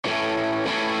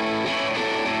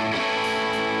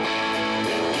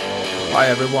Hi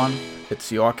everyone,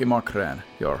 it's Joakim Akren,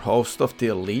 your host of the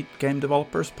Elite Game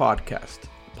Developers Podcast,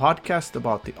 a podcast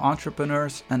about the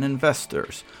entrepreneurs and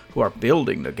investors who are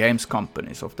building the games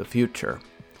companies of the future.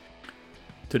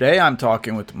 Today I'm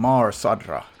talking with Maor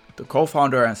Sadra, the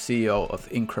co-founder and CEO of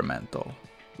Incremental,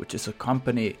 which is a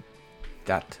company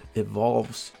that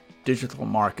evolves digital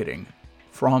marketing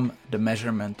from the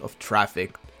measurement of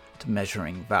traffic to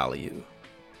measuring value.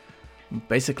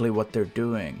 Basically what they're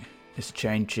doing is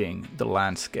changing the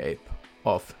landscape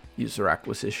of user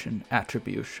acquisition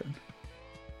attribution.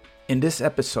 In this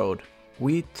episode,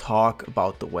 we talk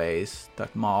about the ways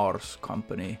that Maor's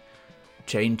company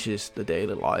changes the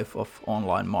daily life of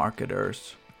online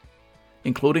marketers,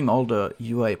 including all the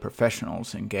UA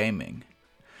professionals in gaming.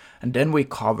 And then we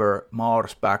cover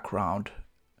Maor's background,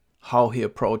 how he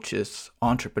approaches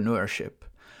entrepreneurship,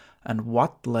 and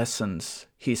what lessons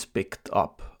he's picked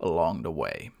up along the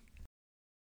way.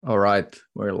 All right,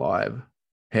 we're live.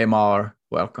 Hey Maor,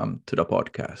 welcome to the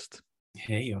podcast.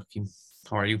 Hey Joakim,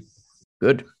 how are you?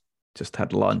 Good. Just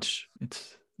had lunch.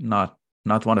 It's not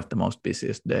one of the most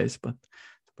busiest days, but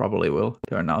probably will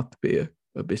turn out to be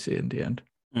a busy in the end.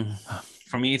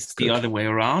 For me, it's the other way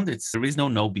around. There is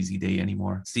no busy day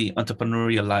anymore. It's the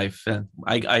entrepreneurial life.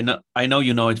 I know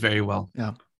you know it very well.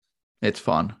 Yeah, it's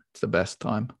fun. It's the best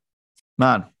time.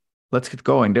 Man, let's get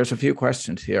going. There's a few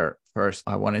questions here. First,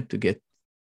 I wanted to get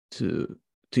to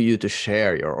you to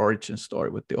share your origin story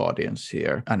with the audience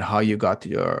here and how you got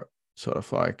your sort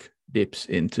of like dips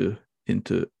into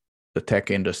the tech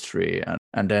industry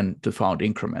and then to found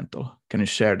Incremental. Can you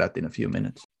share that in a few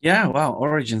minutes? Yeah, wow,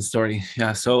 origin story.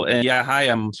 Yeah, so hi,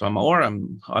 I'm Maor.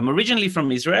 I'm originally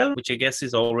from Israel, which I guess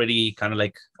is already kind of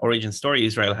like origin story.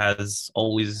 Israel has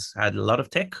always had a lot of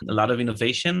tech, a lot of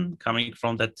innovation coming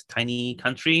from that tiny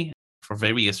country for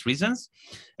various reasons.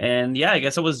 And yeah, I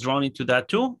guess I was drawn into that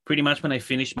too. Pretty much when I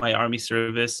finished my army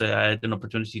service, I had an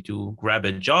opportunity to grab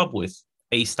a job with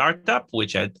a startup,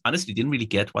 which I honestly didn't really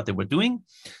get what they were doing,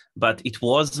 but it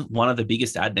was one of the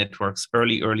biggest ad networks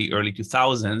early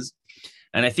 2000s.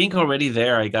 And I think already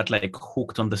there, I got like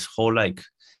hooked on this whole like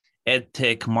ed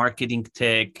tech, marketing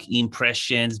tech,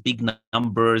 impressions, big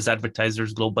numbers,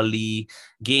 advertisers globally,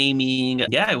 gaming.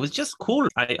 Yeah, it was just cool.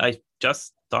 I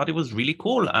just thought it was really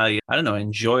cool. I don't know, I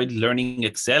enjoyed learning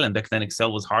Excel, and back then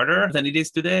Excel was harder than it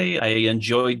is today. I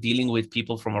enjoyed dealing with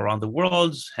people from around the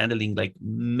world, handling like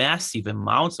massive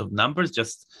amounts of numbers.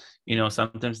 Just,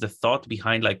 sometimes the thought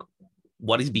behind like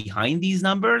what is behind these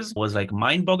numbers was like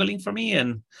mind-boggling for me.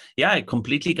 And yeah, I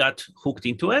completely got hooked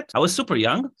into it. I was super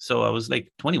young. So I was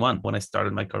like 21 when I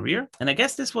started my career. And I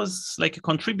guess this was like a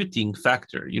contributing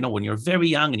factor. When you're very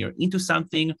young and you're into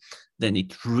something, then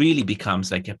it really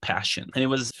becomes like a passion. And it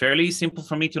was fairly simple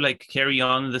for me to like carry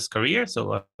on this career.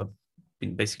 So I've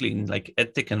been basically in like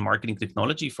edtech and marketing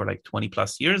technology for like 20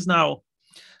 plus years now.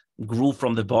 Grew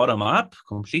from the bottom up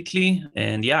completely.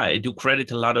 And yeah, I do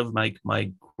credit a lot of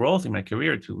my growth in my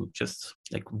career to just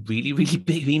like really, really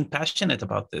being passionate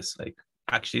about this. Like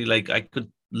actually, like I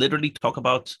could literally talk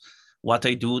about what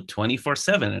I do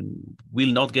 24/7 and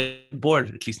will not get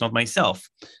bored, at least not myself.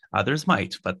 Others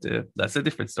might, but that's a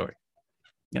different story.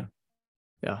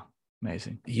 Yeah,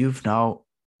 amazing. You've now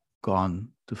gone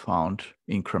to found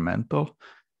Incremental.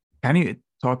 Can you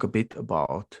talk a bit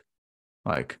about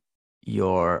like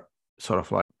your sort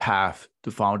of like path to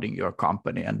founding your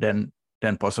company and then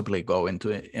possibly go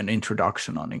into an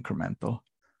introduction on Incremental?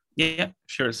 Yeah,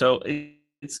 sure. So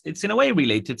it's in a way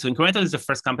related. So Incremental is the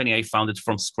first company I founded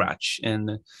from scratch.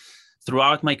 And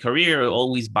throughout my career, it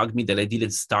always bugged me that I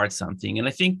didn't start something. And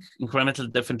I think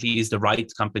Incremental definitely is the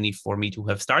right company for me to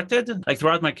have started. Like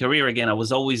throughout my career, again, I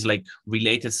was always like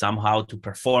related somehow to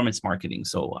performance marketing.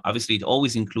 So obviously it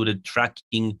always included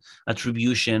tracking,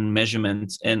 attribution,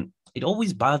 measurements, and it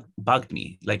always bugged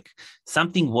me, like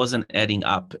something wasn't adding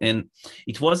up. And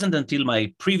it wasn't until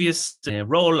my previous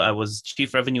role, I was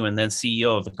chief revenue and then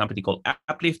CEO of a company called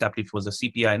Uplift. Uplift was a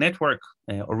CPI network,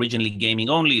 originally gaming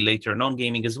only, later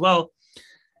non-gaming as well.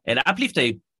 And Uplift,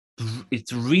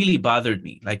 it really bothered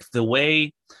me, like the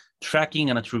way tracking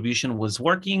and attribution was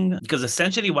working, because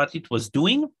essentially what it was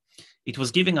doing, it was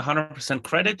giving 100%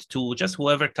 credit to just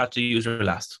whoever touched the user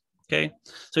last. Okay,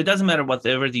 so it doesn't matter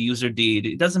whatever the user did.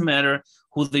 It doesn't matter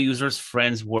who the user's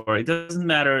friends were. It doesn't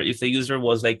matter if the user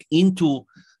was like into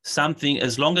something,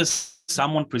 as long as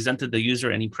someone presented the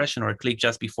user an impression or a click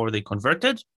just before they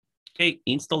converted. Okay,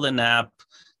 install an app,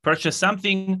 purchase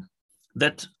something,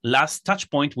 that last touch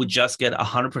point would just get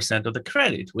 100% of the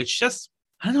credit, which just,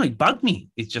 I don't know, it bugged me.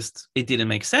 It didn't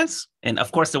make sense. And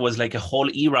of course, there was like a whole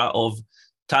era of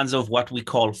tons of what we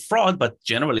call fraud, but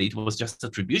generally it was just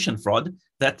attribution fraud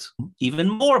that even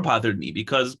more bothered me,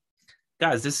 because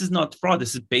guys, this is not fraud.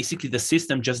 This is basically the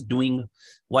system just doing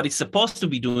what it's supposed to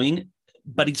be doing,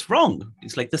 but it's wrong.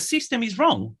 It's like the system is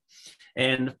wrong.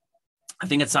 And I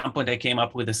think at some point I came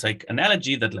up with this like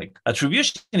analogy that like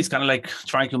attribution is kind of like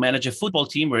trying to manage a football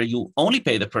team where you only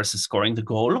pay the person scoring the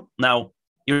goal. Now,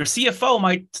 your CFO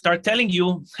might start telling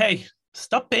you, hey,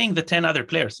 stop paying the 10 other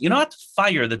players. You know what?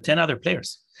 Fire the 10 other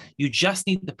players. You just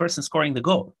need the person scoring the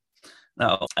goal.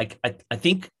 Now, I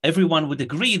think everyone would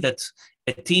agree that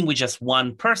a team with just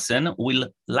one person will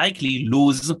likely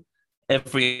lose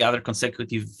every other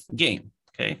consecutive game.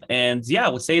 Okay. And yeah, I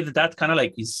would say that kind of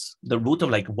like is the root of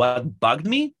like what bugged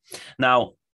me.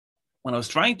 Now, when I was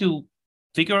trying to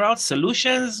figure out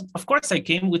solutions, of course, I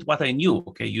came with what I knew.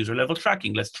 Okay, user level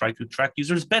tracking. Let's try to track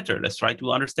users better. Let's try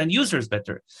to understand users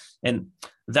better. And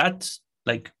that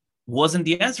like wasn't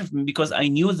the answer for me because I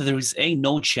knew that there is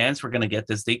no chance we're going to get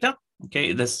this data. Okay,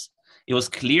 it was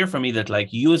clear for me that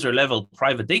like user level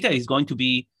private data is going to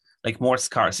be like more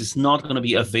scarce. It's not going to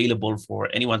be available for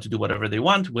anyone to do whatever they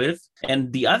want with.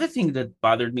 And the other thing that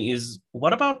bothered me is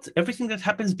what about everything that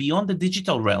happens beyond the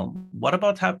digital realm? What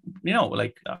about I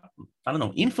don't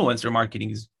know, influencer marketing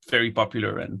is very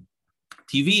popular and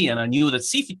TV, and I knew that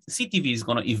CTV is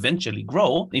going to eventually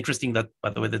grow. Interesting that, by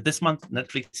the way, that this month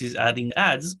Netflix is adding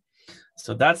ads.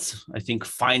 So that's, I think,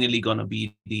 finally going to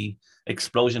be the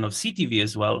explosion of CTV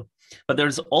as well. But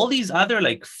there's all these other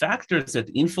like factors that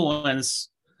influence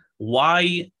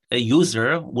why a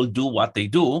user will do what they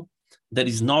do that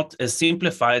is not as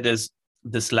simplified as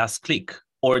this last click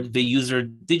or the user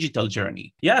digital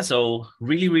journey. Yeah, so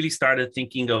really started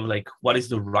thinking of like what is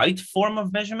the right form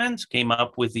of measurement, came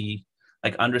up with the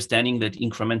like understanding that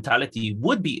incrementality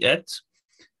would be it.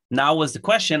 Now was the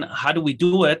question, how do we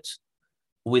do it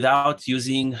without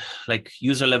using like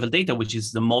user level data, which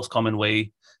is the most common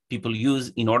way people use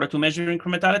in order to measure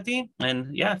incrementality?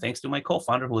 And yeah, thanks to my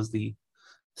co-founder, who was the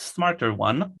smarter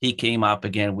one, he came up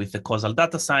again with the causal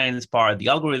data science part, the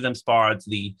algorithms part,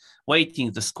 the weighting,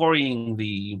 the scoring,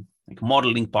 the like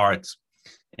modeling part.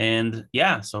 And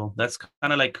yeah, so that's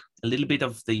kind of like a little bit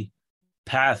of the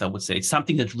path, I would say. It's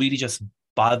something that really just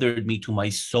bothered me to my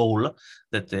soul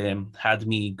that had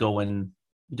me go and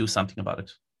do something about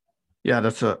it. Yeah,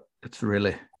 it's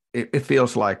really, it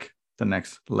feels like the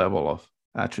next level of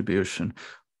attribution.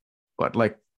 But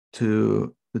like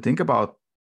to think about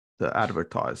the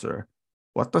advertiser,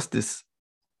 what does this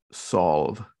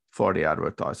solve for the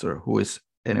advertiser who is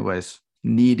anyways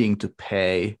needing to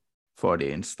pay for the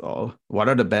install? What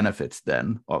are the benefits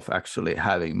then of actually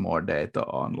having more data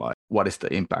on like what is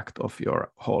the impact of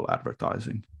your whole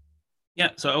advertising? Yeah,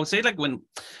 so I would say like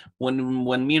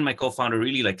when me and my co-founder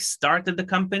really like started the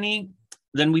company,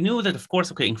 then we knew that of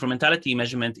course, okay, incrementality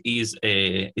measurement is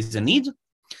a need,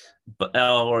 but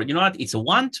or you know what, it's a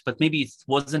want, but maybe it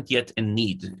wasn't yet a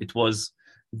need. It was,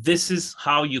 this is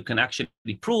how you can actually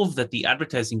prove that the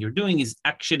advertising you're doing is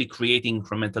actually creating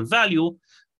incremental value.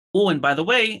 Oh, and by the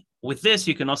way, with this,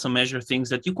 you can also measure things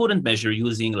that you couldn't measure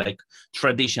using like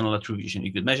traditional attribution.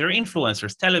 You could measure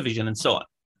influencers, television, and so on.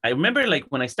 I remember like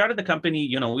when I started the company,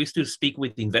 you know, we used to speak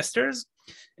with investors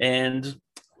and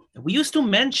we used to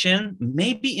mention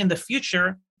maybe in the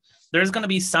future, there's going to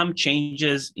be some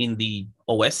changes in the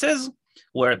OSs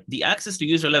where the access to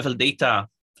user level data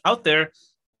out there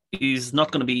is not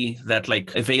going to be that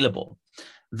like available.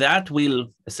 That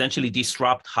will essentially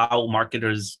disrupt how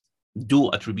marketers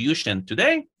do attribution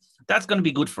today. That's going to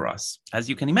be good for us. As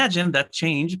you can imagine, that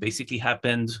change basically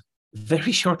happened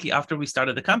very shortly after we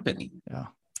started the company. Yeah.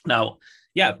 Now,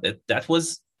 yeah, that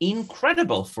was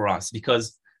incredible for us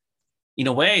because in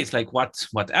a way, it's like what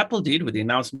Apple did with the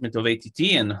announcement of ATT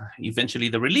and eventually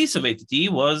the release of ATT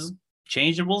was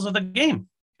change the rules of the game.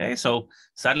 Okay, so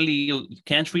suddenly you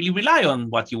can't really rely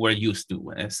on what you were used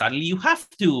to. Suddenly you have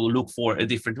to look for a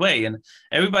different way, and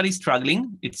everybody's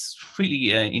struggling. It's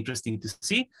really interesting to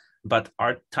see, but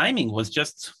our timing was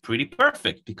just pretty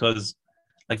perfect because,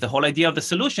 like, the whole idea of the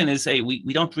solution is, hey, we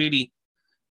don't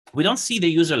see the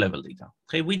user level data.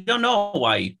 Okay, we don't know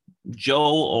why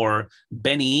Joe or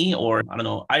Benny or I don't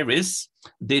know Iris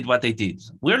did what they did.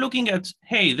 We're looking at,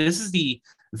 hey, this is the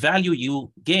value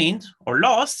you gained or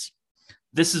lost.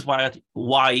 This is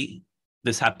why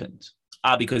this happened.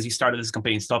 Because you started this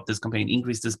campaign, stopped this campaign,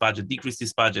 increased this budget, decreased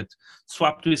this budget,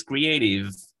 swapped to this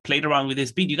creative, played around with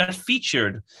this beat. You got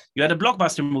featured. You had a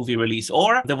blockbuster movie release,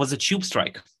 or there was a tube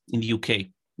strike in the UK.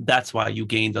 That's why you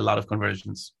gained a lot of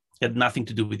conversions. It had nothing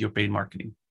to do with your paid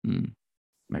marketing.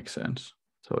 Makes sense.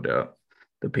 So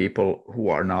the people who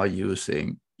are now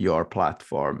using your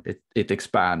platform, it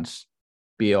expands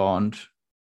beyond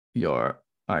your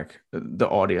like the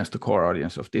audience, the core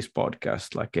audience of this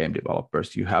podcast, like game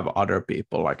developers. You have other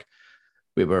people like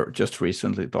We were just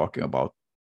recently talking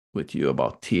with you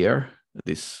about Tier,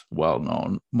 this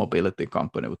well-known mobility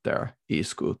company with their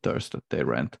e-scooters that they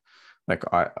rent.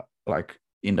 Like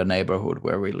in the neighborhood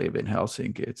where we live in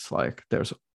Helsinki, it's like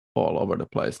there's all over the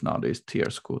place now these Tier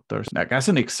scooters. Like as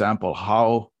an example,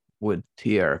 how would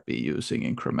Tier be using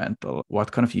incremental?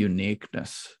 What kind of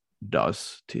uniqueness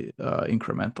does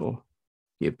incremental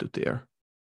give to Tier?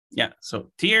 Yeah, so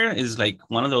Tier is like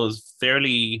one of those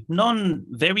very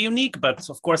unique, but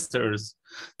of course there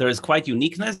is quite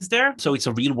uniqueness there. So it's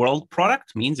a real world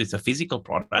product, means it's a physical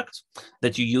product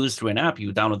that you use through an app.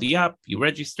 You download the app, you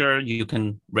register, you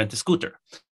can rent a scooter.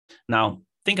 Now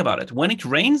think about it. When it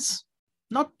rains,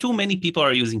 not too many people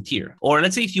are using Tier. Or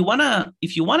let's say if you wanna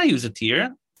use a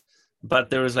Tier, but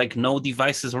there is like no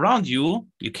devices around you,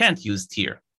 you can't use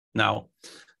Tier. Now,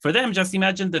 for them, just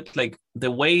imagine that like the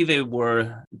way they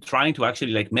were trying to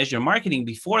actually like measure marketing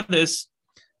before this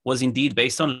was indeed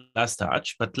based on Last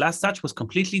Touch, but Last Touch was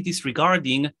completely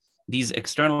disregarding these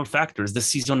external factors, the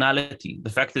seasonality, the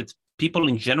fact that people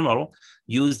in general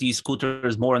use these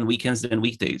scooters more on weekends than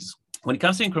weekdays. When it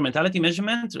comes to incrementality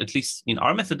measurement, at least in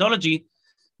our methodology,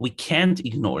 we can't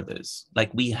ignore this.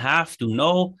 Like we have to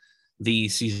know the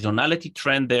seasonality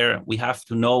trend there. We have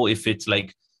to know if it's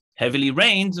like heavily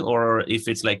rained or if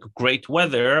it's like great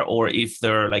weather or if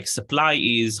their like supply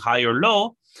is high or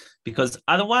low, because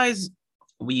otherwise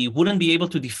we wouldn't be able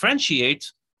to differentiate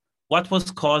what was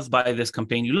caused by this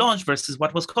campaign you launched versus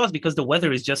what was caused because the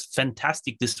weather is just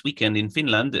fantastic this weekend in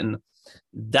Finland. And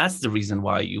that's the reason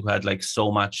why you had like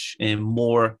so much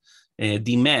more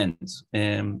demand,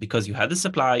 because you had the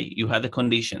supply, you had the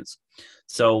conditions.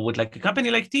 So with like a company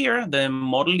like Tier, the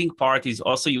modeling part is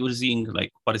also using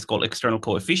like what is called external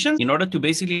coefficients in order to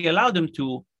basically allow them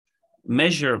to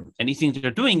measure anything they're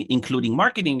doing, including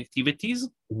marketing activities,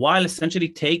 while essentially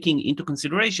taking into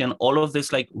consideration all of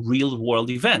this like real world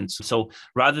events. So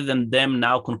rather than them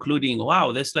now concluding,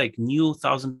 wow, this like new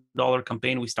 $1,000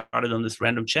 campaign we started on this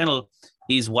random channel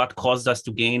is what caused us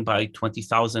to gain by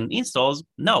 20,000 installs.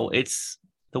 No, it's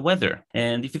the weather.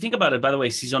 And if you think about it, by the way,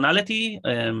 seasonality,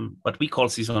 what we call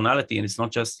seasonality, and it's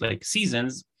not just like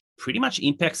seasons, pretty much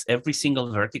impacts every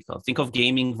single vertical. Think of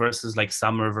gaming versus like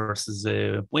summer versus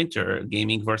winter,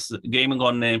 gaming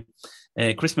on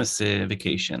Christmas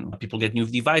vacation. People get new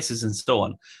devices and so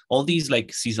on. All these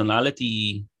like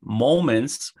seasonality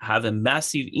moments have a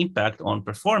massive impact on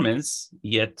performance,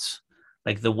 yet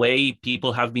like the way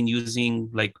people have been using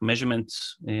like measurement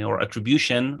or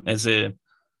attribution as a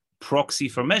proxy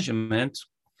for measurement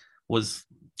was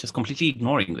just completely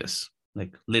ignoring this,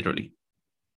 like literally.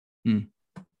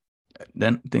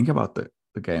 Then think about the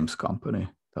games company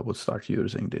that would start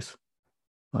using this.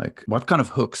 Like what kind of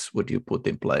hooks would you put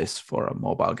in place for a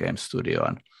mobile game studio,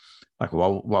 and like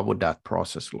what would that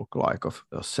process look like of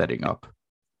setting up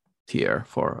Tier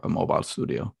for a mobile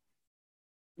studio?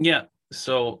 Yeah.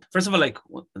 So first of all, like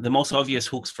the most obvious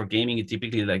hooks for gaming is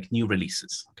typically like new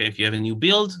releases. Okay, if you have a new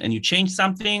build and you change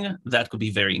something, that could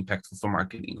be very impactful for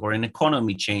marketing, or an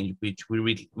economy change, which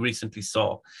we recently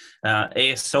saw,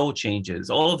 ASO changes.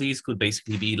 All of these could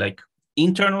basically be like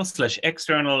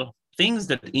internal/external things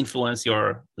that influence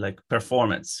your like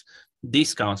performance,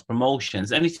 discounts,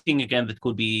 promotions, anything again that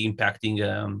could be impacting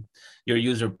your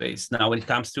user base. Now, when it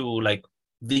comes to like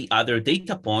the other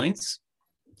data points,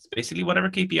 basically whatever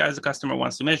KPIs the customer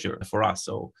wants to measure for us.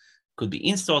 So could be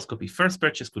installs, could be first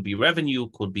purchase, could be revenue,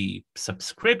 could be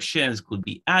subscriptions, could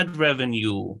be ad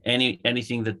revenue,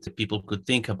 anything that people could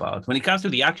think about. When it comes to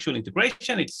the actual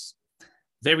integration, it's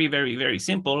very, very, very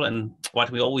simple. And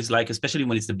what we always like, especially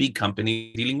when it's the big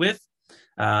company dealing with,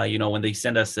 when they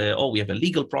send us, we have a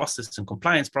legal process and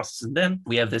compliance process. And then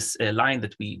we have this line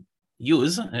that we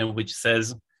use, which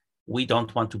says, we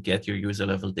don't want to get your user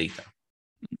level data.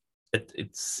 It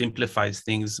simplifies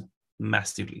things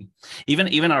massively.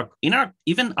 Even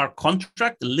our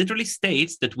contract literally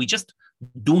states that we just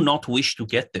do not wish to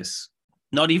get this.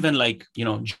 Not even like,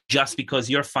 just because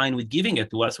you're fine with giving it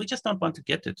to us, we just don't want to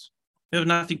get it. We have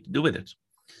nothing to do with it.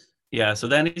 Yeah, so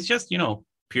then it's just,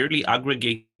 purely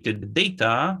aggregated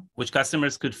data, which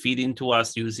customers could feed into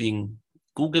us using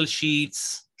Google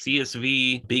Sheets,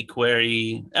 CSV,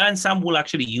 BigQuery, and some will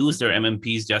actually use their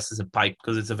MMPs just as a pipe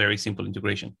because it's a very simple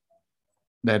integration.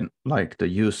 Then like the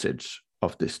usage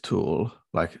of this tool,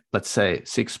 like let's say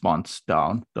 6 months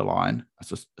down the line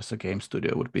as a game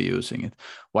studio would be using it,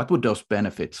 what would those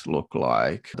benefits look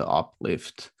like, the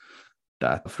uplift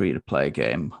that a free-to-play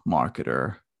game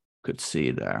marketer could see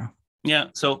there? Yeah.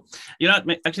 So,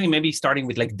 actually maybe starting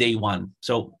with like day one.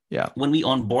 So Yeah. when we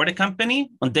onboard a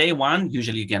company on day one,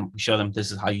 usually, again, we show them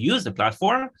this is how you use the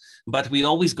platform, but we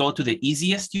always go to the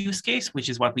easiest use case, which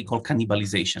is what we call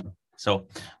cannibalization. So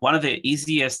one of the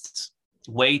easiest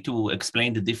way to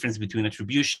explain the difference between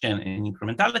attribution and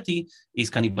incrementality is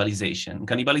cannibalization.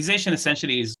 Cannibalization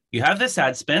essentially is you have this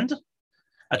ad spend.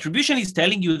 Attribution is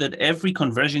telling you that every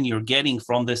conversion you're getting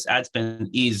from this ad spend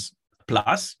is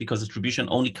plus, because attribution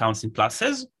only counts in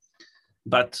pluses.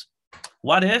 But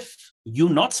what if you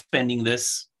not spending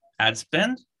this ad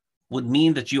spend would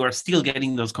mean that you are still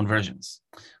getting those conversions,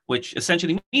 which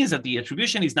essentially means that the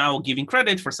attribution is now giving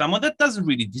credit for someone that doesn't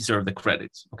really deserve the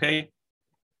credit, okay?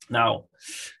 Now,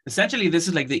 essentially, this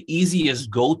is like the easiest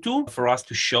go-to for us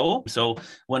to show. So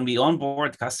when we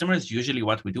onboard customers, usually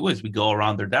what we do is we go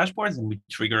around their dashboards and we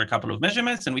trigger a couple of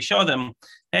measurements and we show them,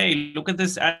 hey, look at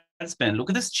this ad spend, look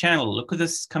at this channel, look at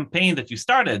this campaign that you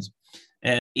started.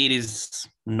 And it is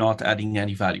not adding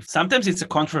any value. Sometimes it's a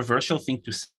controversial thing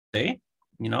to say.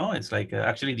 It's like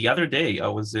actually the other day I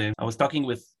was talking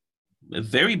with a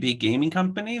very big gaming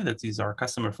company that is our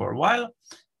customer for a while.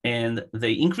 And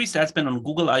they increased ad spend on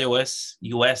Google iOS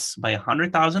US by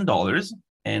 $100,000.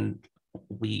 And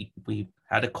we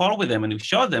had a call with them and we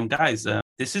showed them, guys,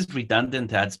 this is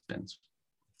redundant ad spend.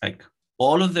 Like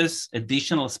all of this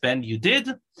additional spend you did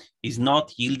is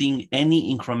not yielding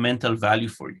any incremental value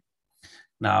for you.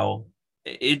 Now,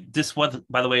 this was,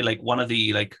 by the way, like one of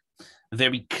the like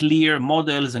very clear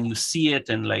models, and you see it,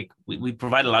 and like we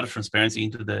provide a lot of transparency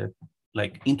into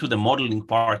the modeling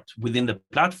part within the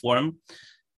platform.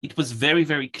 It was very,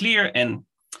 very clear. And,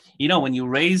 when you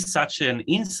raise such an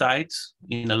insight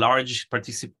in a large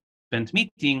participant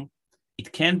meeting,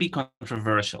 it can be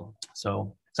controversial.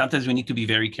 So sometimes we need to be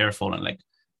very careful and like,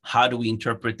 how do we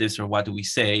interpret this or what do we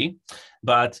say?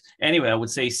 But anyway, I would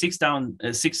say 6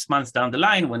 months down the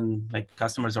line, when like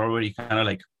customers are already kind of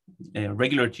like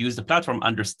regular to use the platform,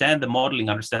 understand the modeling,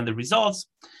 understand the results,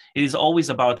 it is always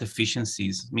about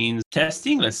efficiencies. Means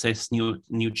testing, let's say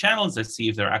new channels, let's see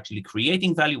if they're actually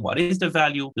creating value. What is the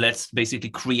value? Let's basically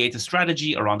create a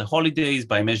strategy around the holidays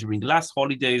by measuring the last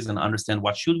holidays and understand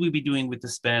what should we be doing with the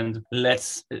spend.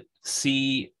 Let's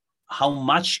see how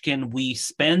much can we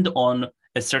spend on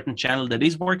a certain channel that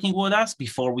is working with us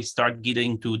before we start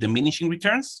getting to diminishing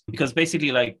returns. Because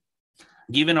basically, like,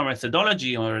 given our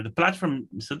methodology or the platform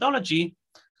methodology,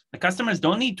 the customers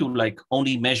don't need to like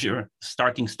only measure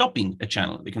stopping a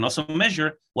channel. They can also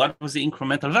measure what was the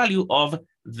incremental value of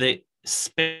the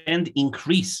spend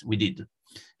increase we did.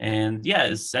 And yeah,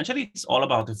 essentially it's all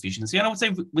about efficiency. And I would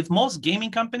say with most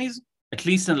gaming companies, at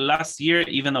least in the last year,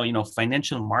 even though,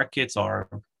 financial markets are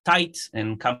tight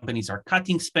and companies are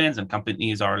cutting spends and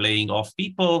companies are laying off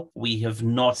people, we have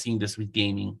not seen this with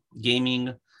gaming.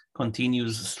 Gaming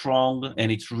continues strong, and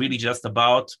it's really just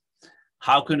about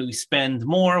how can we spend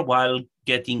more while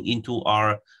getting into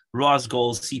our ROAS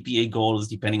goals, CPA goals,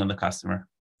 depending on the customer.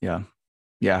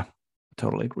 Yeah,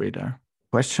 totally agree there.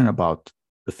 Question about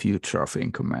the future of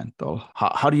incremental.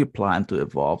 How do you plan to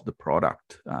evolve the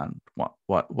product, and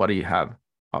what do you have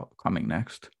coming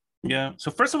next? Yeah.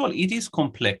 So first of all, it is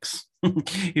complex.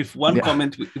 If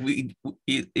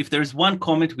there's one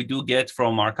comment we do get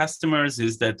from our customers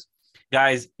is that,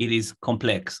 guys, it is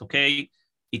complex. Okay.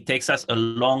 It takes us a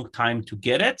long time to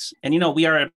get it. And,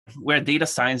 we're a data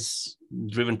science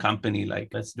driven company. Like,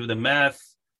 let's do the math.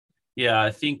 Yeah,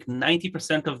 I think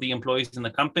 90% of the employees in the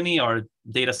company are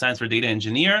data science or data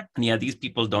engineer. And yeah, these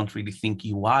people don't really think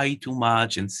UI too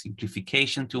much and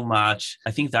simplification too much.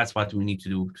 I think that's what we need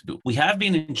to do. We have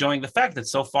been enjoying the fact that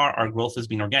so far our growth has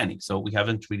been organic. So we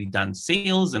haven't really done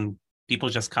sales, and people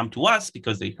just come to us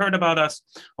because they heard about us,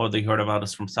 or they heard about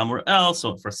us from somewhere else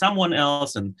or for someone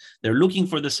else, and they're looking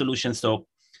for the solution. So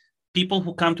people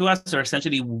who come to us are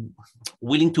essentially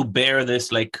willing to bear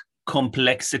this like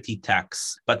complexity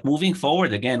tax. But moving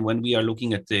forward, again, when we are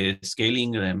looking at the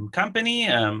scaling company,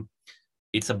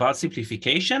 it's about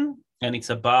simplification, and it's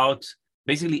about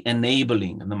basically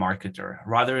enabling the marketer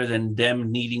rather than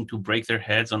them needing to break their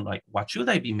heads on like, what should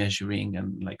I be measuring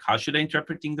and like, how should I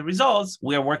interpreting the results?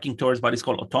 We are working towards what is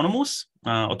called autonomous.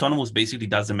 Autonomous basically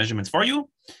does the measurements for you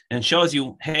and shows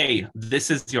you, hey, this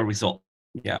is your result.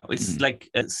 Yeah, it's like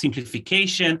a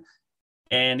simplification.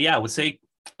 And yeah, I would say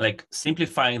like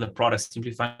simplifying the product,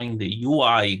 simplifying the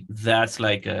UI, that's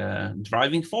like a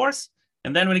driving force.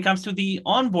 And then when it comes to the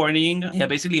onboarding,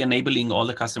 basically enabling all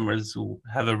the customers who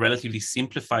have a relatively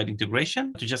simplified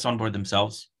integration to just onboard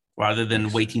themselves rather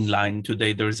than waiting in line.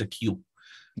 Today, there's a queue.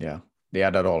 Yeah,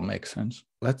 that all makes sense.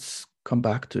 Let's come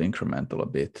back to incremental a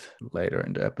bit later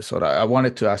in the episode. I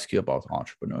wanted to ask you about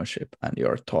entrepreneurship and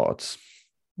your thoughts.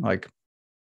 Like,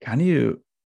 can you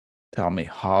tell me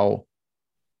how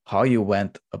you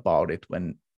went about it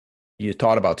when you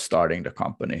thought about starting the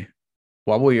company?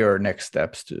 What were your next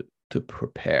steps to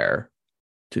prepare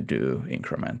to do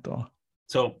Incremental?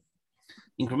 So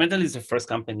Incremental is the first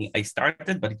company I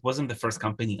started, but it wasn't the first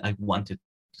company I wanted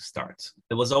to start.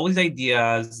 There was always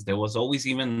ideas. There was always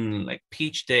even like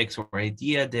pitch decks or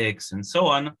idea decks and so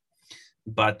on.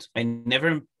 But I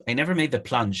never made the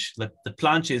plunge. Like the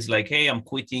plunge is like, hey, I'm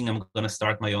quitting. I'm going to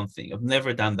start my own thing. I've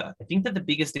never done that. I think that the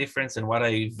biggest difference and what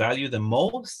I value the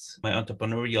most, my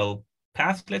entrepreneurial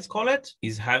path, let's call it,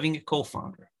 is having a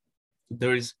co-founder.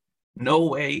 There is no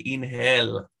way in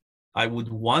hell I would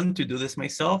want to do this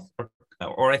myself,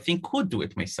 or I think could do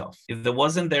it myself. If there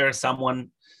wasn't there someone,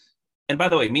 and by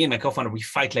the way, me and my co-founder, we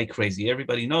fight like crazy.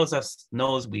 Everybody knows us,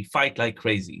 knows we fight like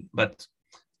crazy. But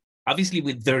obviously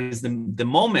there's the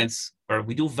moments where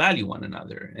we do value one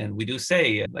another and we do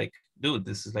say like, dude,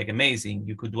 this is like amazing.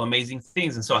 You could do amazing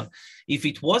things and so on. If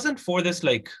it wasn't for this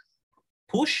like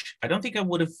push, I don't think I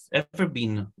would have ever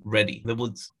been ready. There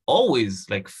was always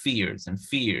like fears and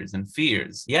fears and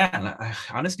fears. Yeah, and I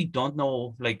honestly don't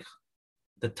know like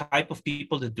the type of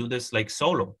people that do this like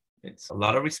solo. It's a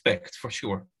lot of respect for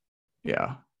sure.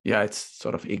 Yeah, it's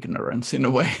sort of ignorance in a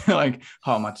way, like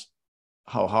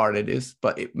how hard it is.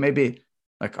 But maybe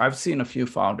like I've seen a few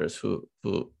founders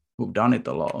who've done it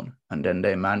alone, and then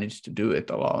they manage to do it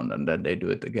alone, and then they do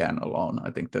it again alone.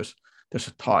 I think there's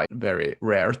a type, very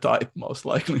rare type, most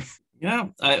likely. Yeah,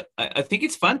 I think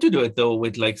it's fun to do it though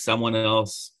with like someone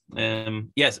else.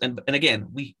 Yes, and again,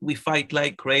 we fight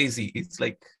like crazy. It's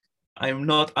like I'm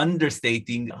not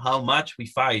understating how much we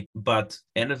fight, but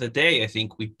end of the day, I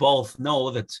think we both know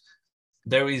that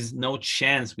there is no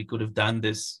chance we could have done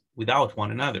this without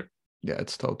one another. Yeah,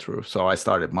 it's so true. So I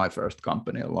started my first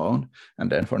company alone, and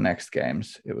then for Next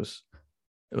Games, it was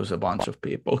a bunch of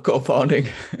people co-founding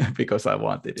because I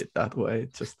wanted it that way.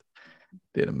 It just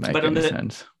didn't make any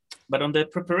sense. But on the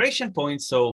preparation point,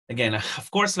 so again,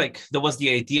 of course, like there was the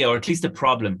idea, or at least the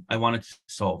problem I wanted to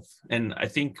solve. And I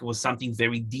think it was something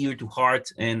very dear to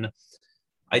heart. And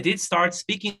I did start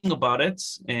speaking about it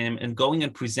and going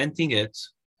and presenting it,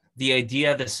 the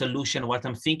idea, the solution, what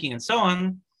I'm thinking, and so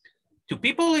on, to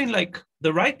people in like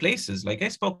the right places. Like I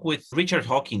spoke with Richard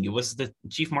Hawking. He was the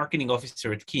chief marketing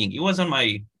officer at King. He was on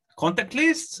my contact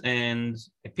list and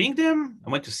I pinged him. I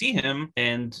went to see him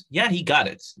and yeah, he got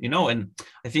it, and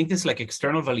I think this like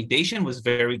external validation was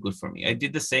very good for me. I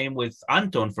did the same with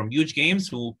Anton from Huge Games,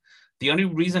 who the only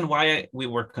reason why we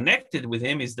were connected with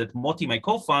him is that Moti, my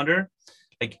co-founder,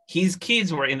 like his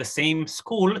kids were in the same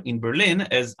school in Berlin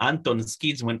as Anton's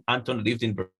kids when Anton lived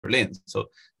in Berlin. So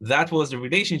that was the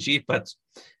relationship, but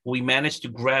we managed to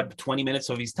grab 20 minutes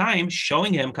of his time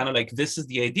showing him kind of like, this is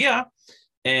the idea.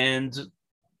 And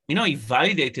he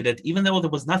validated it, even though there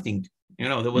was nothing,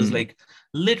 there was like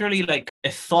literally like a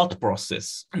thought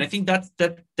process. And I think that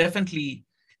definitely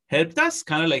helped us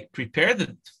kind of like prepare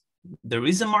that there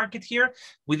is a market here.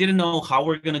 We didn't know how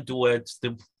we're going to do it.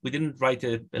 We didn't write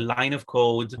a line of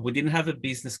code. We didn't have a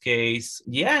business case.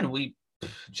 Yeah. And we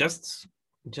just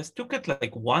took it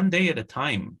like one day at a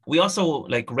time. We also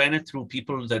like ran it through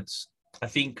people that I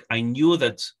think I knew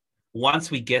that once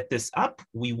we get this up,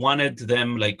 we wanted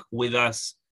them like with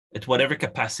us at whatever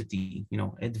capacity,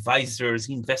 advisors,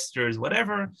 investors,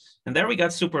 whatever. And there we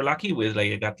got super lucky with,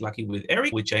 like, I got lucky with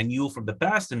Eric, which I knew from the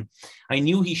past. And I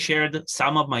knew he shared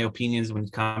some of my opinions when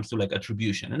it comes to like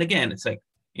attribution. And again, it's like,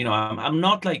 I'm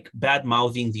not like bad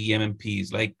mouthing the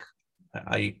MMPs. Like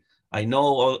I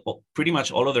know pretty much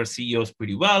all of their CEOs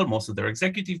pretty well, most of their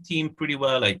executive team pretty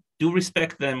well. I do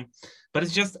respect them, but I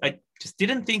just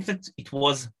didn't think that it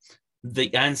was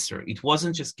the answer. It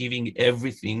wasn't just giving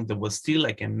everything. There was still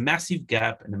like a massive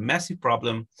gap and a massive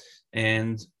problem.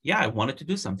 And yeah, I wanted to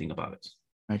do something about it.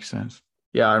 Makes sense.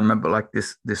 Yeah, I remember like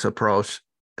this approach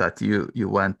that you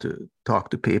went to talk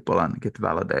to people and get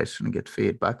validation and get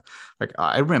feedback. Like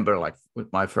I remember like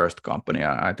with my first company,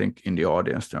 I think in the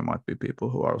audience there might be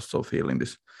people who are also feeling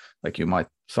this, like you might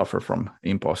suffer from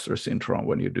imposter syndrome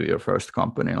when you do your first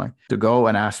company, like to go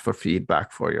and ask for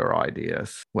feedback for your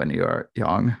ideas when you're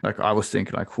young. Like I was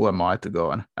thinking like, who am I to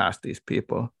go and ask these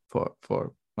people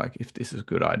for like if this is a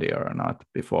good idea or not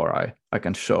before I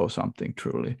can show something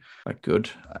truly like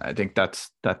good. I think that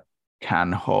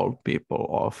can hold people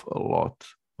off a lot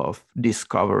of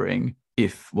discovering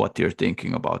if what you're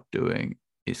thinking about doing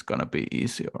is going to be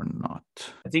easy or not.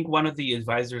 I think one of the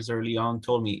advisors early on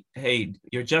told me, hey,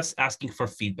 you're just asking for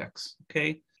feedbacks,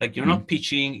 okay? Like you're not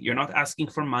pitching, you're not asking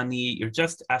for money, you're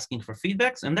just asking for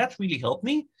feedbacks. And that really helped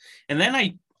me. And then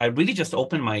I I really just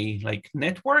opened my like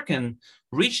network and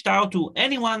reached out to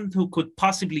anyone who could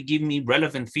possibly give me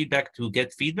relevant feedback to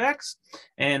get feedbacks.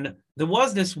 And there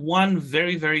was this one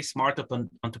very, very smart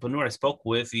entrepreneur I spoke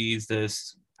with. He's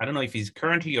this, I don't know if he's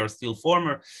currently or still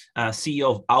former CEO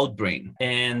of Outbrain.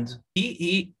 And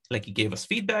he gave us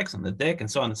feedbacks on the deck and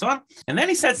so on and so on. And then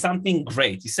he said something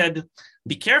great. He said,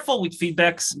 be careful with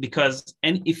feedbacks because,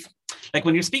 and if, like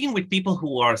when you're speaking with people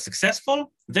who are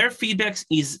successful, their feedbacks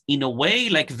is in a way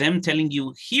like them telling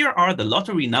you, here are the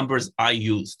lottery numbers I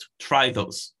used, try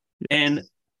those. Yes. And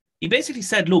he basically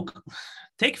said, look,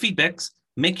 take feedbacks,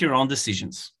 make your own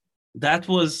decisions. That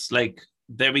was like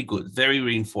very good, very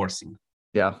reinforcing.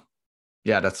 Yeah,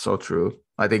 that's so true.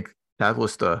 I think that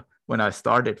was when I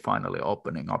started finally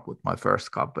opening up with my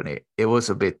first company, it was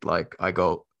a bit like I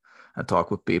go and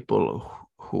talk with people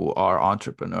who are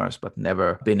entrepreneurs, but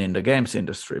never been in the games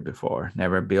industry before,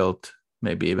 never built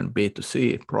maybe even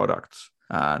B2C products.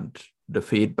 And the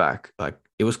feedback, like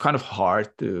it was kind of hard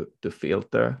to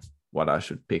filter what I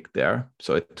should pick there.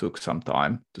 So it took some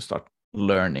time to start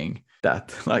learning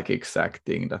that like exact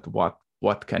thing, that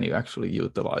what can you actually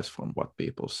utilize from what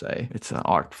people say. It's an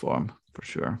art form for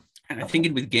sure. And I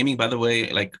think with gaming, by the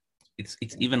way, like it's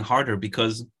even harder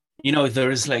because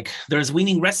there's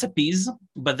winning recipes,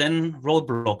 but then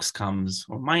Roblox comes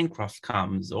or Minecraft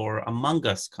comes or Among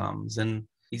Us comes. And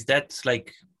is that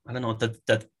like, I don't know,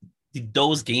 that did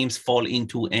those games fall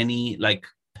into any like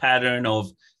pattern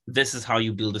of this is how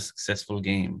you build a successful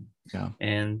game? Yeah.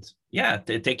 And yeah,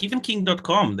 take even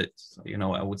King.com, that,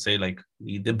 I would say like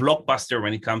the blockbuster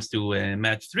when it comes to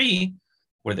Match 3.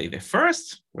 Were they the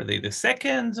first? Were they the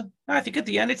second? I think at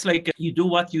the end, it's like you do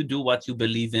what you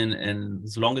believe in. And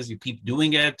as long as you keep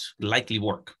doing it, likely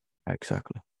work.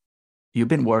 Exactly. You've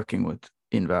been working with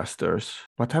investors.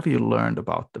 What have you learned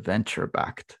about the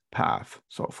venture-backed path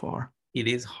so far? It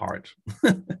is hard.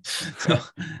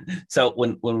 So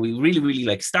when we really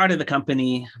like started the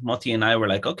company, Moti and I were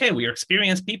like, okay, we're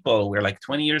experienced people. We're like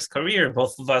 20 years career.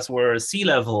 Both of us were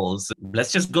C-levels.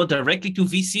 Let's just go directly to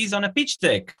VCs on a pitch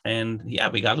deck. And yeah,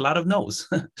 we got a lot of no's,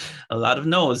 a lot of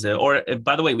no's. Or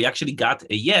by the way, we actually got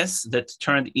a yes that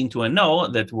turned into a no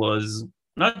that was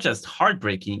not just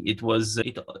heartbreaking. It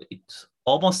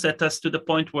almost set us to the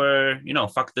point where,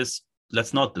 fuck this,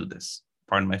 let's not do this.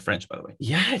 Pardon my French, by the way.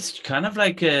 Yeah, it's kind of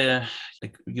like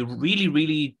you really,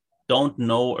 really don't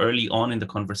know early on in the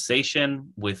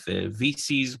conversation with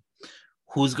VCs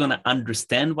who's going to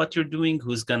understand what you're doing,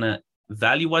 who's going to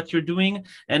value what you're doing.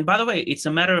 And by the way, it's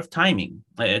a matter of timing.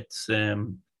 It's,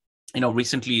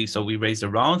 recently, so we raised a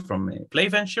round from Play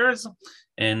Ventures,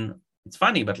 and it's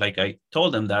funny, but like I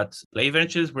told them that Play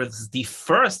Ventures was the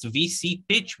first VC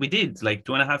pitch we did like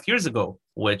 2.5 years ago,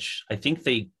 which I think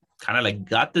they kind of like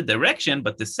got the direction,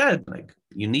 but they said like,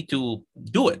 you need to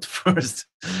do it first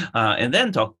and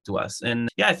then talk to us. And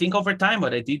yeah, I think over time,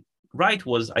 what I did right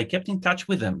was I kept in touch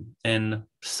with them, and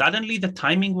suddenly the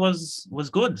timing was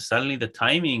good. Suddenly the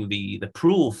timing, the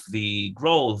proof, the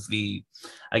growth,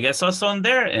 I guess also on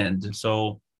their end.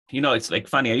 So, it's like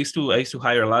funny. I used to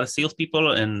hire a lot of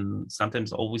salespeople, and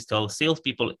sometimes always tell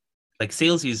salespeople, like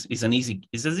sales is an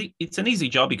easy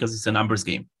job because it's a numbers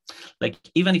game. Like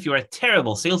even if you're a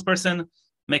terrible salesperson,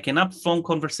 make enough phone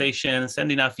conversations,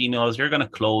 send enough emails, you're going to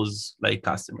close like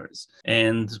customers.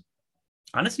 And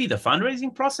honestly, the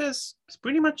fundraising process is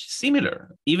pretty much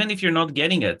similar. Even if you're not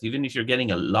getting it, even if you're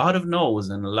getting a lot of no's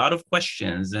and a lot of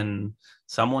questions, and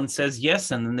someone says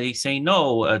yes and then they say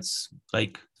no, it's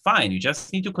like, fine, you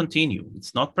just need to continue.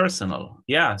 It's not personal.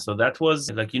 Yeah, so that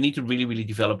was like, you need to really, really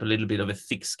develop a little bit of a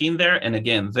thick skin there. And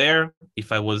again,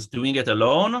 if I was doing it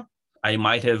alone, I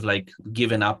might have like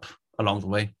given up along the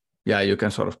way. Yeah, you can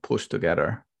sort of push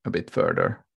together a bit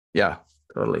further. Yeah,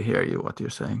 totally hear you what you're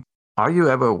saying. Are you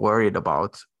ever worried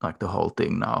about like the whole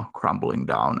thing now crumbling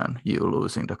down and you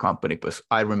losing the company? Because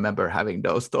I remember having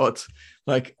those thoughts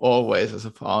like always as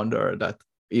a founder, that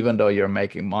even though you're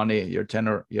making money, you're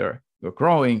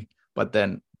growing, but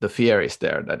then the fear is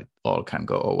there that it all can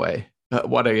go away.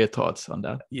 What are your thoughts on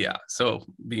that? Yeah, so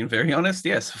being very honest,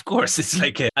 yes, of course. It's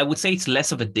like, I would say it's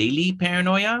less of a daily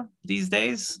paranoia these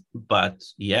days, but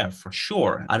yeah, for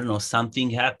sure. I don't know, something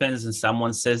happens and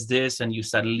someone says this and you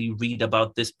suddenly read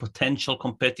about this potential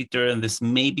competitor and this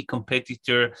maybe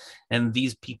competitor, and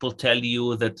these people tell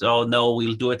you that, oh no,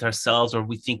 we'll do it ourselves, or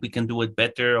we think we can do it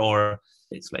better, or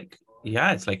it's like,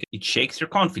 yeah, it's like it shakes your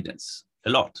confidence a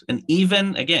lot. And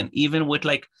even with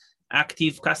like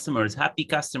active customers, happy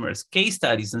customers, case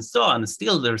studies and so on,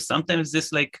 still there's sometimes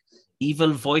this like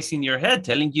evil voice in your head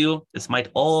telling you this might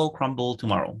all crumble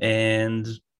tomorrow. And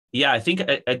yeah, I think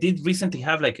I did recently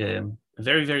have like a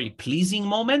very, very pleasing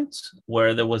moment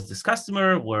where there was this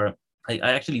customer where I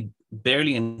actually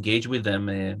barely engaged with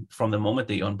them from the moment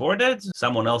they onboarded.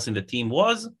 Someone else in the team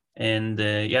was. And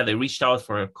they reached out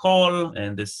for a call,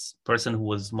 and this person who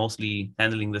was mostly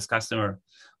handling this customer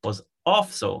was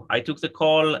off. So I took the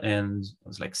call, and it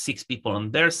was like 6 people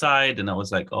on their side. And I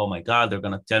was like, oh my God, they're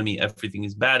going to tell me everything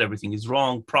is bad, everything is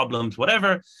wrong, problems,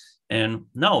 whatever. And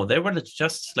no, they were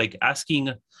just like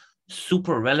asking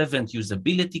super relevant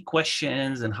usability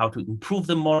questions and how to improve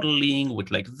the modeling with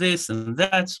like this and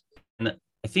that. And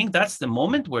I think that's the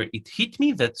moment where it hit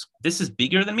me that this is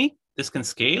bigger than me. This can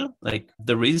scale, like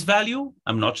there is value.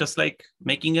 I'm not just like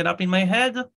making it up in my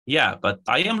head. Yeah, but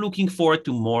I am looking forward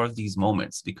to more of these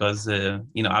moments because,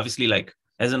 obviously like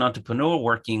as an entrepreneur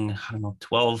working,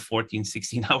 12, 14,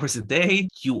 16 hours a day,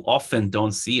 you often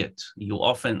don't see it. You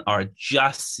often are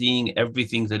just seeing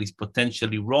everything that is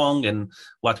potentially wrong and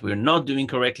what we're not doing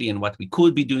correctly and what we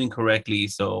could be doing correctly.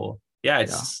 So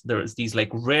there's these like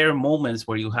rare moments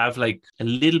where you have like a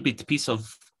little bit piece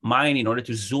of mind in order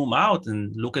to zoom out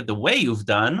and look at the way you've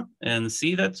done and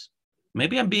see that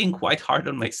maybe I'm being quite hard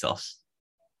on myself.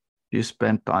 You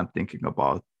spend time thinking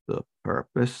about the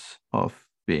purpose of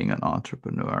being an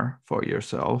entrepreneur for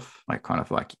yourself, like kind of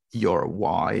like your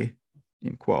why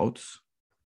in quotes?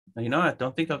 I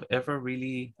don't think I've ever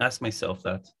really asked myself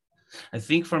that. I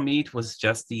think for me, it was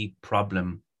just the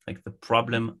problem. Like the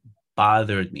problem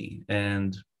bothered me.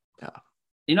 And,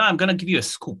 I'm going to give you a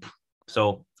scoop.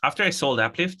 So after I sold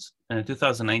Applift in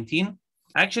 2019,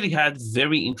 I actually had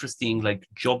very interesting like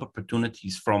job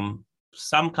opportunities from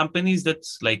some companies that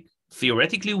like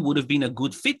theoretically would have been a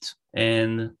good fit.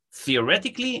 And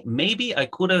theoretically, maybe I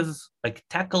could have like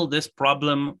tackled this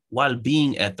problem while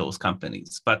being at those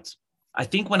companies. But I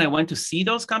think when I went to see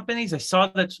those companies, I saw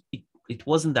that it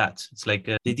wasn't that. It's like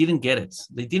they didn't get it.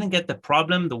 They didn't get the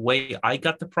problem the way I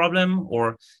got the problem,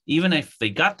 or even if they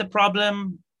got the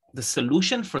problem, the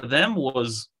solution for them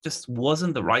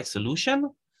wasn't the right solution.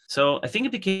 So I think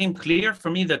it became clear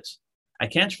for me that I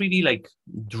can't really like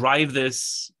drive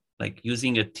this like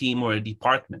using a team or a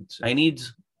department. I need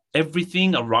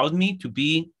everything around me to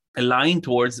be aligned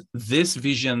towards this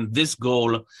vision, this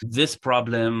goal, this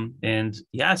problem. And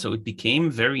so it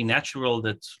became very natural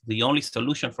that the only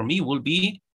solution for me will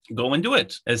be go and do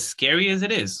it, as scary as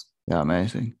it is. Yeah,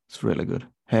 amazing. It's really good.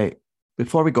 Hey,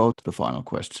 before we go to the final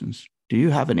questions, do you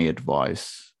have any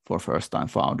advice for first-time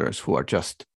founders who are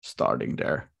just starting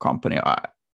their company?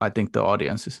 I think the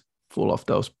audience is full of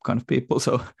those kind of people.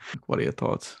 So what are your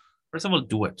thoughts? First of all,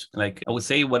 do it. Like I would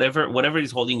say, whatever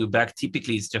is holding you back,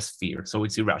 typically it's just fear. So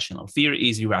it's irrational. Fear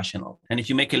is irrational. And if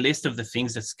you make a list of the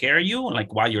things that scare you,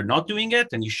 like why you're not doing it,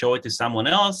 and you show it to someone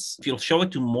else, if you'll show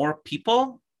it to more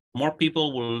people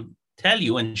will tell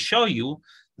you and show you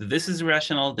that this is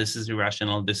irrational, this is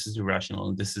irrational, this is irrational,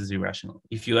 and this is irrational.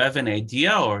 If you have an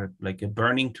idea or like a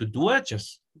burning to do it,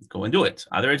 just go and do it.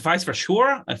 Other advice for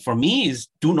sure, for me, is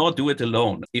do not do it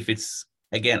alone. If it's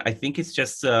Again, I think it's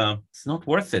just, it's not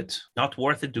worth it. Not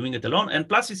worth it doing it alone. And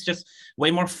plus, it's just way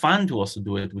more fun to also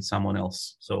do it with someone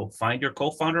else. So find your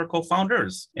co-founder or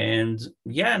co-founders. And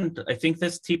I think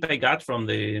this tip I got from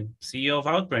the CEO of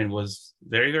Outbrain was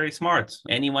very, very smart.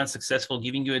 Anyone successful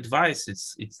giving you advice,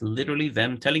 it's literally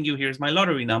them telling you, here's my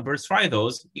lottery numbers, try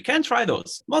those. You can try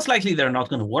those. Most likely they're not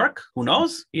going to work. Who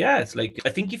knows? Yeah, it's like, I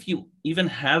think if you even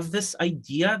have this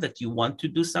idea that you want to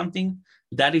do something,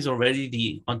 that is already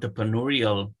the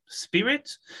entrepreneurial spirit,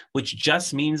 which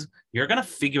just means you're going to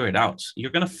figure it out.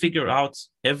 You're going to figure out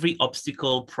every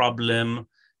obstacle, problem.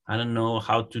 I don't know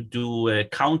how to do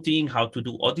accounting, how to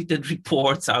do audited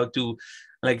reports,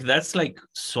 that's like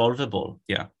solvable.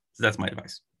 Yeah, so that's my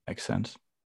advice. Makes sense.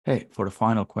 Hey, for the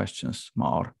final questions,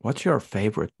 Maor, what's your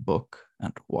favorite book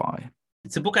and why?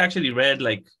 It's a book I actually read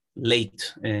like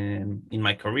late in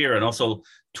my career and also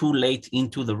too late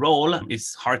into the role.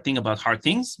 It's Hard Thing About Hard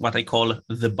Things, what I call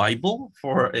the Bible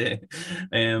for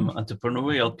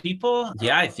entrepreneurial people.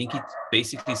 Yeah, I think it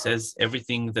basically says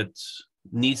everything that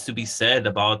needs to be said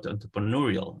about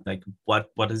entrepreneurial. Like what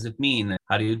does it mean?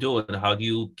 How do you do it? How do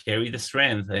you carry the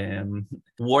strength?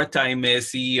 Wartime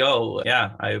CEO.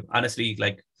 Yeah, I honestly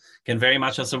can very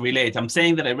much also relate. I'm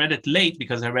saying that I read it late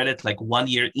because I read it like 1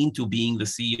 year into being the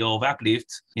CEO of Applift.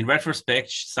 In retrospect,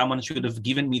 someone should have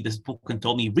given me this book and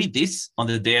told me, read this on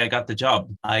the day I got the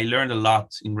job. I learned a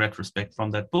lot in retrospect from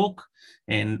that book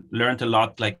and learned a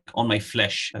lot like on my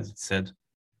flesh, as it said.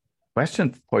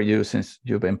 Question for you, since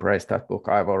you've embraced that book.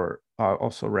 I've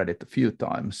also read it a few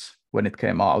times when it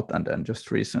came out and then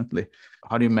just recently.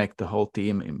 How do you make the whole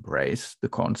team embrace the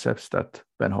concepts that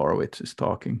Ben Horowitz is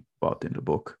talking about in the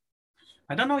book?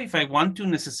 I don't know if I want to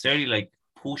necessarily like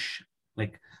push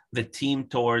like the team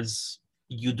towards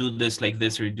you do this like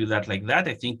this or you do that like that.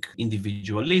 I think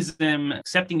individualism,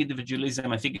 accepting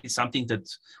individualism, I think it's something that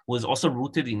was also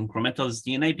rooted in Incremental's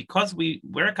DNA, because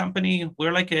we're a company,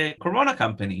 we're like a Corona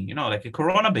company, like a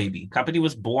Corona baby. Company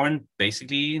was born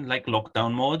basically in like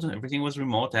lockdown mode. Everything was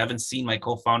remote. I haven't seen my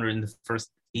co-founder in the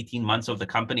first 18 months of the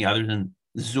company other than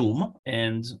Zoom.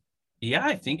 And yeah,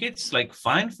 I think it's like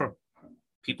fine for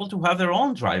people to have their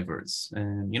own drivers.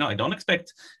 And, I don't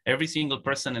expect every single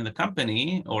person in the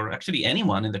company, or actually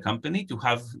anyone in the company, to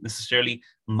have necessarily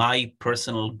my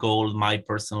personal goal, my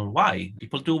personal why.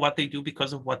 People do what they do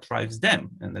because of what drives them.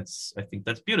 And I think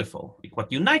that's beautiful. Like,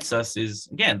 what unites us is,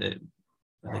 again,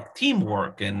 the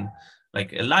teamwork and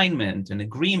like alignment and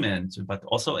agreement, but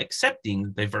also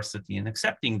accepting diversity and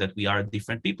accepting that we are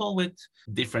different people with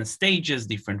different stages,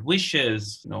 different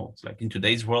wishes. It's like in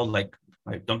today's world, like,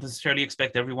 I don't necessarily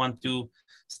expect everyone to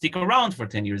stick around for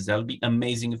 10 years. That'll be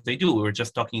amazing if they do. We were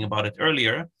just talking about it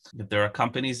earlier, that there are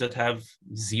companies that have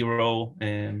zero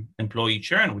employee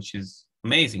churn, which is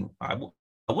amazing. I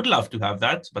would love to have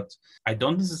that, but I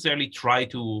don't necessarily try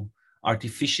to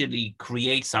artificially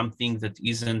create something that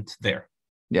isn't there.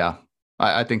 Yeah,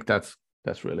 I think that's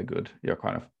really good. Your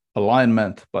kind of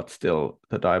alignment, but still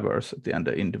the diversity and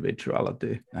the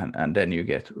individuality, and then you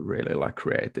get really like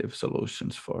creative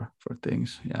solutions for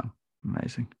things. Yeah,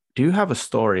 amazing. Do you have a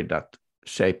story that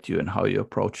shaped you and how you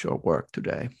approach your work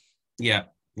today? Yeah.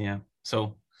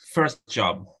 So first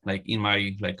job, like in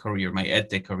my career, my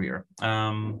edtech career,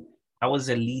 I was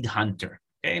a lead hunter.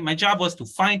 Okay, my job was to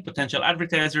find potential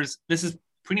advertisers. This is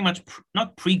pretty much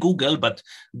not pre-Google, but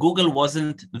Google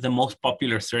wasn't the most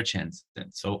popular search engine.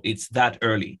 So it's that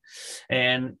early.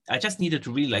 And I just needed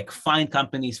to really find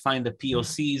companies, find the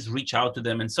POCs, reach out to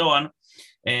them and so on.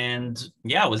 And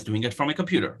yeah, I was doing it from a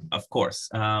computer, of course.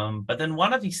 But then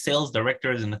one of the sales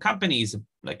directors in the company is a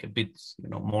bit,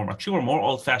 more mature, more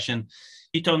old-fashioned.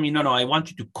 He told me, no, I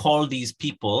want you to call these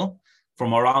people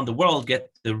from around the world,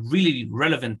 get the really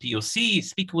relevant POC,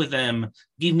 speak with them,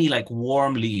 give me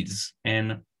warm leads.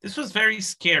 And this was very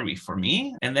scary for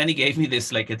me. And then he gave me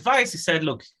this advice. He said,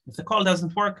 look, if the call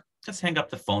doesn't work, just hang up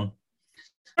the phone.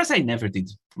 Of course, I never did.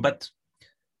 But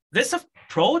this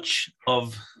approach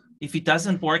of, if it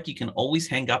doesn't work, you can always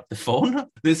hang up the phone,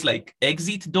 this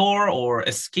exit door or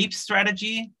escape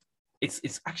strategy,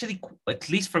 it's actually, at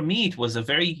least for me, it was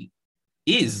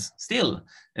still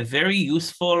a very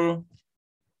useful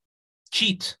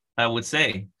cheat, I would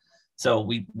say. So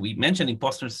we mentioned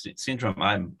imposter syndrome.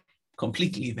 I'm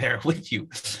completely there with you.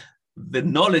 The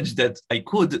knowledge that I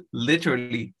could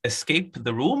literally escape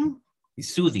the room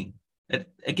is soothing.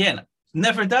 Again,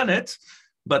 never done it,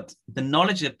 but the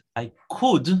knowledge that I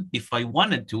could, if I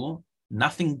wanted to,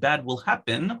 nothing bad will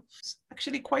happen, is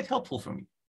actually quite helpful for me.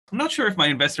 I'm not sure if my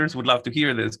investors would love to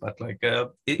hear this, but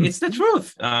it's the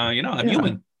truth. I'm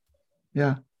human.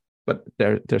 Yeah. But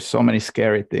there's so many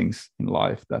scary things in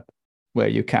life that where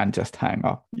you can't just hang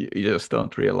up. You just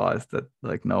don't realize that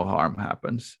no harm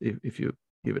happens if you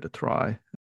give it a try.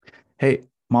 Hey,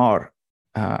 Mar,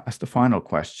 as the final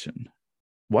question,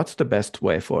 what's the best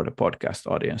way for the podcast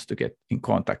audience to get in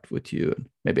contact with you and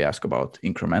maybe ask about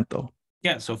Incremental?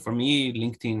 Yeah, so for me,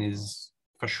 LinkedIn is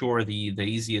for sure the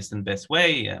easiest and best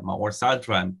way. Maor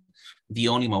Sadra, I'm the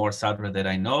only Maor Sadra that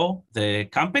I know. The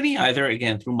company, either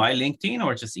again through my LinkedIn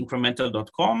or just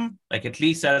incremental.com, at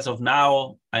least as of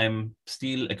now, I'm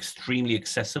still extremely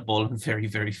accessible and very,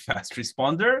 very fast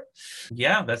responder.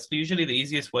 Yeah, that's usually the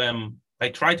easiest way. I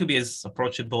try to be as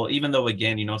approachable, even though,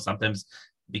 again, sometimes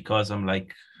because I'm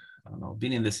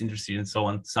been in this industry and so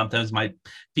on, sometimes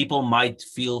people might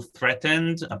feel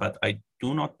threatened, but I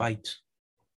do not bite.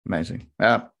 Amazing.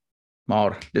 Yeah,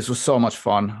 Maor, this was so much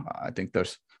fun. I think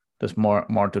there's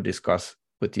more to discuss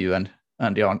with you and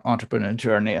the entrepreneur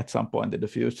journey at some point in the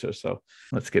future. So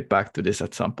let's get back to this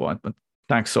at some point. But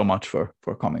thanks so much for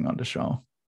coming on the show.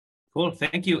 Cool.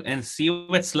 Thank you. And see you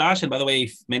at Slush. And by the way,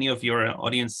 if many of your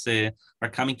audience are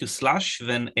coming to Slush,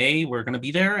 then A, we're going to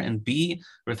be there. And B,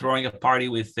 we're throwing a party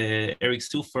with Eric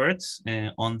Seufert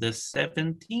on the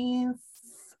 17th,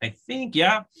 I think.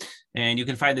 Yeah. And you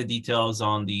can find the details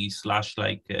on the Slush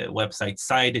website,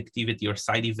 side activity or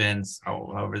side events,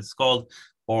 however it's called,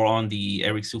 or on the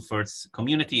Eric Seufert's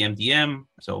community, MDM.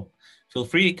 So feel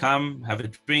free, come, have a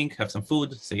drink, have some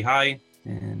food, say hi.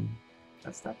 And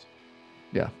that's that.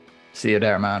 Yeah. See you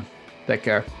there, man. Take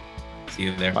care. See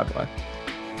you there. Bye-bye.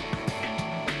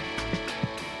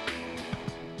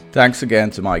 Thanks again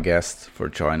to my guests for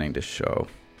joining this show.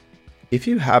 If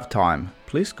you have time,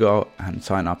 please go and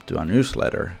sign up to our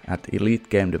newsletter at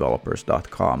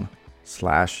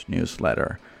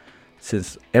elitegamedevelopers.com/newsletter.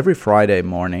 since every Friday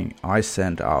morning I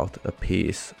send out a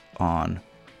piece on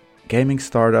gaming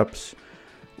startups,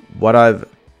 what I've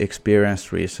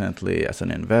experienced recently as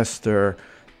an investor,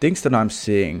 things that I'm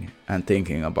seeing and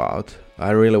thinking about. I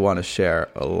really want to share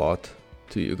a lot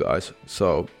to you guys.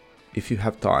 So if you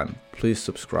have time, please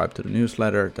subscribe to the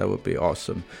newsletter. That would be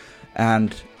awesome.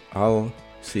 And I'll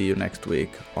see you next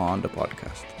week on the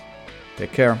podcast.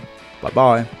 Take care.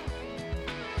 Bye-bye.